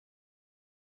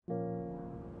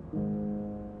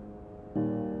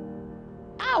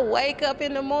wake up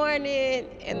in the morning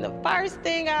and the first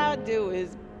thing I'll do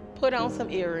is put on some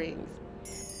earrings.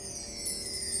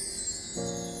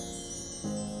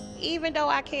 Even though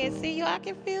I can't see you, I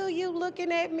can feel you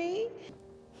looking at me.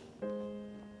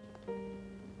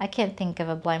 I can't think of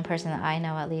a blind person that I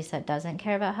know, at least, that doesn't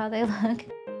care about how they look.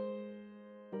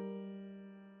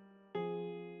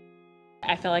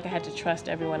 I felt like I had to trust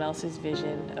everyone else's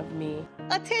vision of me.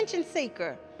 Attention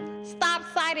seeker.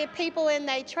 Stop-sighted people in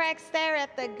their tracks stare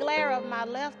at the glare of my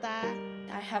left eye.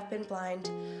 I have been blind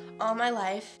all my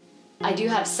life. I do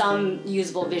have some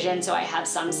usable vision, so I have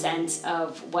some sense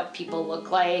of what people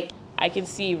look like. I can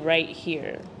see right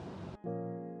here.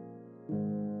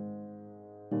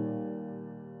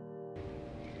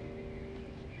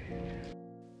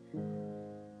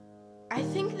 I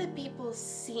think that people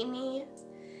see me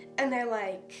and they're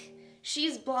like,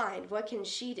 she's blind, what can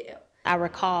she do? I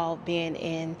recall being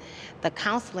in the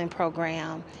counseling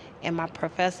program and my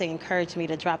professor encouraged me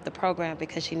to drop the program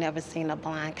because she never seen a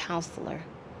blind counselor.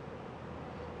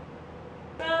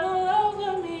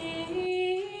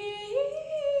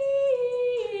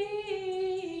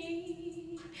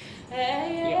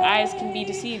 Your eyes can be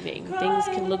deceiving. Things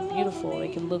can look beautiful, they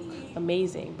can look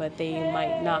amazing, but they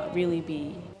might not really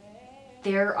be.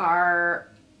 There are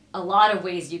a lot of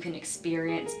ways you can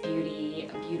experience beauty,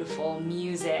 beautiful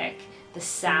music, the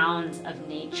sounds of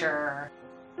nature,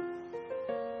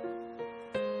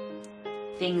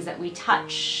 things that we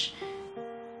touch.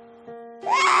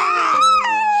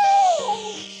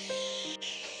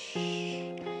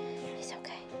 He's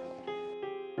okay.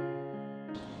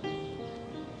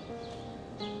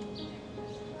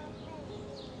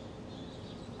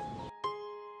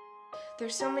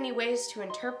 There's so many ways to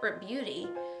interpret beauty.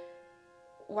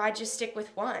 Why just stick with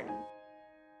one?